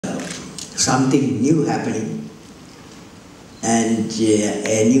something new happening and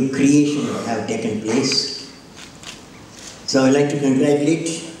a new creation have taken place. So I'd like to congratulate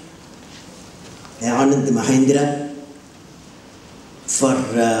Mahindra for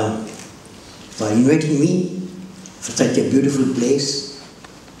inviting me for such a beautiful place,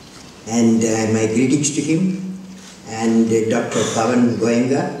 and my greetings to him and Dr. Pavan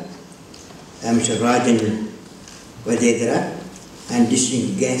Goenka, Mr. Rajan Vajedara, and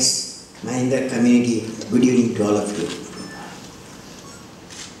distinguished guests, Mahindra community. Good evening to all of you.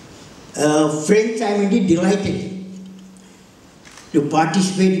 Friends, I am indeed delighted to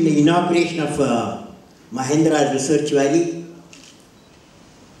participate in the inauguration of Mahindra Research Valley,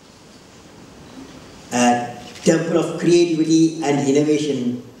 a temple of creativity and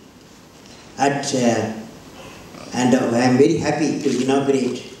innovation and I am very happy to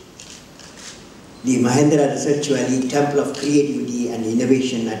inaugurate the Mahindra Research Valley Temple of Creativity and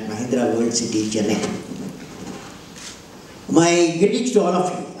Innovation at Mahindra World City, Chennai. My greetings to all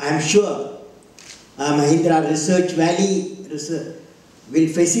of you. I am sure Mahindra Research Valley will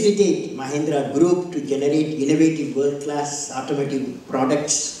facilitate Mahindra Group to generate innovative world-class automotive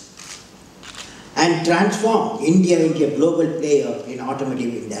products and transform India into a global player in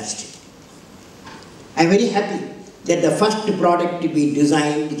automotive industry. I am very happy that the first product to be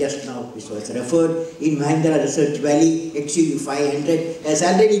designed just now, which was referred in Mahindra Research Valley, XUV 500, has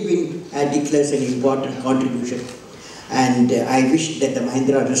already been declared an important contribution. And I wish that the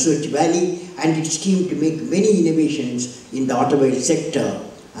Mahindra Research Valley and its team to make many innovations in the automobile sector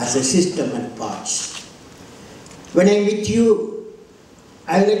as a system and parts. When I am with you,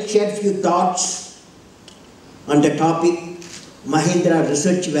 I will like to share a few thoughts on the topic Mahindra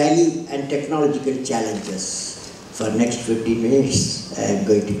Research Valley and technological challenges. For next 15 minutes, I am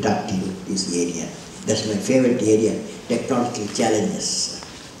going to talk to you this area. That's my favorite area, technological challenges.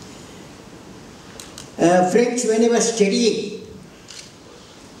 Friends, when I was studying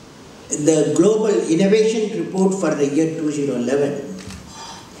the Global Innovation Report for the year 2011,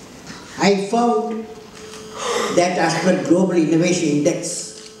 I found that as per Global Innovation Index,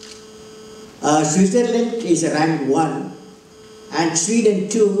 Switzerland is ranked 1, and Sweden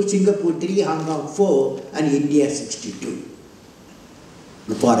 2, Singapore 3, Hong Kong 4, and India 62,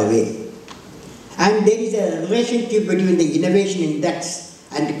 far away. And there is a relationship between the innovation index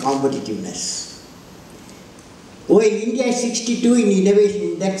and competitiveness. While India is 62 in innovation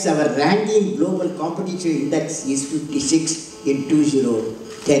index, our ranking global competition index is 56 in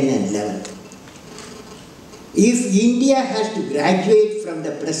 2010 and 11. If India has to graduate from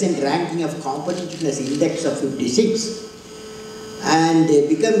the present ranking of competitiveness index of 56 and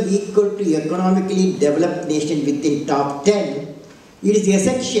become equal to economically developed nation within top 10, it is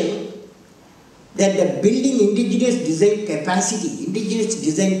essential that the building indigenous design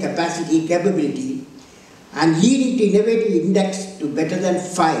capacity, capability, and leading to innovative index to better than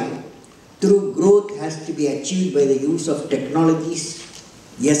 5 through growth has to be achieved by the use of technologies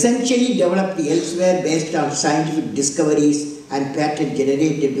essentially developed elsewhere based on scientific discoveries and patent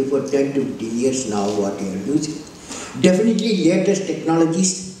generated before 10 to 15 years now what we are using. Definitely latest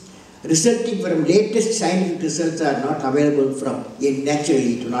technologies resulting from latest scientific results are not available from,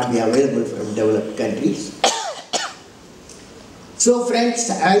 naturally to not be available from developed countries. So friends,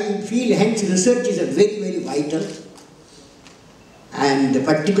 I feel hence research is a very, very vital and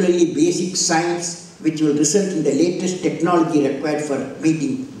particularly basic science which will result in the latest technology required for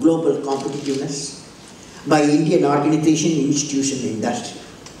meeting global competitiveness by Indian organization, institution, industry.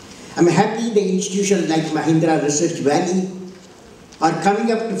 I am happy the institutions like Mahindra Research Valley are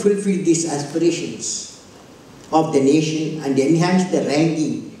coming up to fulfill these aspirations of the nation and enhance the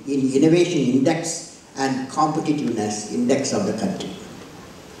ranking in innovation index and competitiveness index of the country.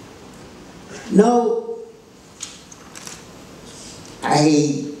 Now,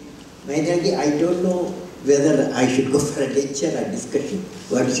 I don't know whether I should go for a lecture or discussion.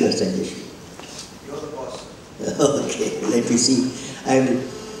 What is your suggestion? You're the boss. Okay, let me see. I will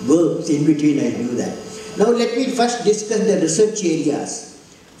go in between, I will do that. Now let me first discuss the research areas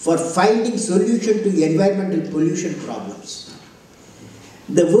for finding solution to environmental pollution problems.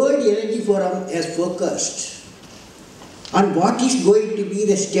 The World Energy Forum has focused on what is going to be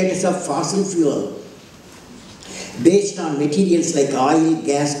the status of fossil fuel based on materials like oil,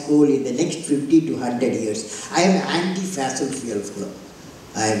 gas, coal in the next 50 to 100 years. I am anti-fossil fuel flow.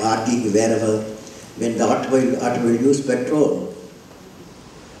 I am arguing wherever, when the automobile use petrol,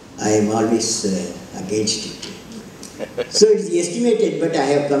 I am always against it. So it is estimated, but I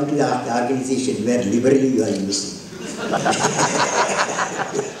have come to the organization where liberally you are using.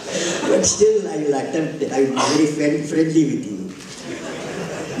 But still I will attempt, I will be very friendly with you.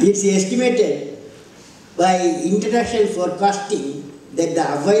 It's estimated by international forecasting that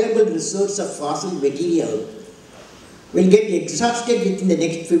the available resource of fossil material will get exhausted within the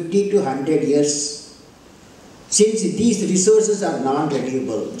next 50 to 100 years, since these resources are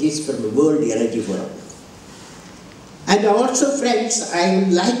non-renewable. This is from the World Energy Forum. And also, friends, I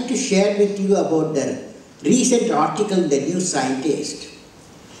would like to share with you about the recent article in the New Scientist,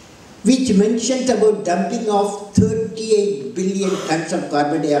 which mentions about dumping of 38 billion tons of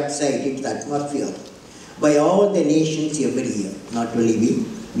carbon dioxide into the atmosphere by all the nations every year. Not only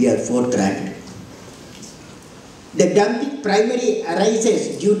we are fourth ranked. The dumping primarily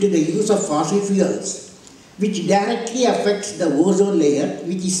arises due to the use of fossil fuels, which directly affects the ozone layer,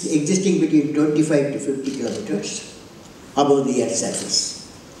 which is existing between 25 to 50 kilometers above the Earth's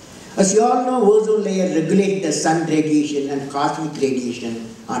surface. As you all know, ozone layer regulates the sun radiation and cosmic radiation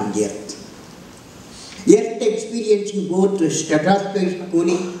on the Earth. Earth experiencing both stratospheric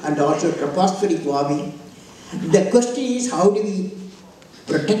cooling and also tropospheric warming. The question is, how do we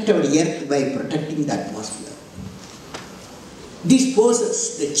protect our Earth by protecting the atmosphere? This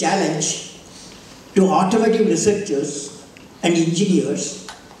poses the challenge to automotive researchers and engineers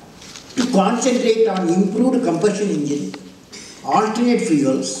to concentrate on improved combustion engine, alternate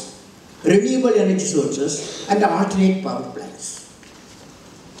fuels, renewable energy sources, and alternate power plants.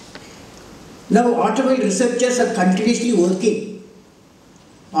 Now, automobile researchers are continuously working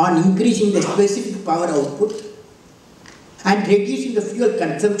on increasing the specific power output and reducing the fuel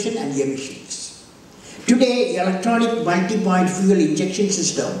consumption and emissions. Today, electronic multi-point fuel injection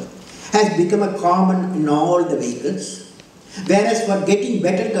system has become a common in all the vehicles, whereas for getting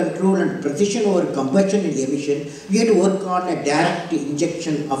better control and precision over combustion and emission, we have to work on a direct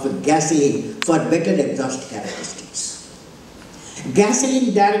injection of a gasoline for better exhaust characteristics.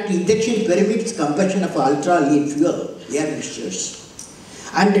 Gasoline direct injection permits combustion of ultra-lean fuel, air mixtures,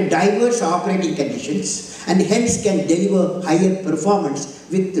 under diverse operating conditions, and hence can deliver higher performance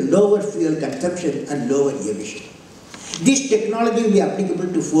with lower fuel consumption and lower emission. This technology will be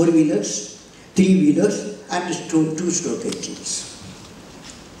applicable to four-wheelers, three-wheelers, and two-stroke engines.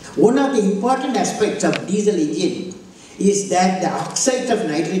 One of the important aspects of diesel engine is that the oxides of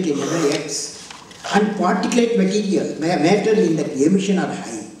nitrogen, NOx, and particulate matter in the emission are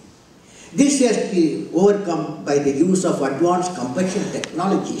high. This has to be overcome by the use of advanced combustion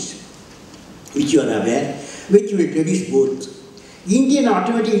technologies, which you are aware, which will reduce both. Indian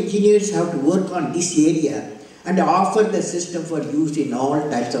automotive engineers have to work on this area and offer the system for use in all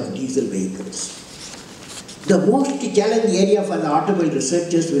types of diesel vehicles. The most challenging area for the automobile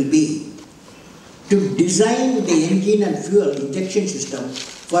researchers will be to design the engine and fuel injection system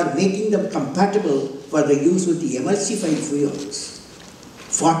for making them compatible for the use with the emulsified fuels,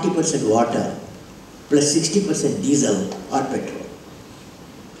 40% water plus 60% diesel or petrol.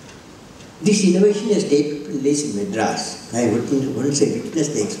 This innovation has taken place in Madras. I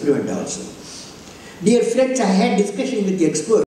witnessed the experiment also. Dear friends, I had discussion with the experts.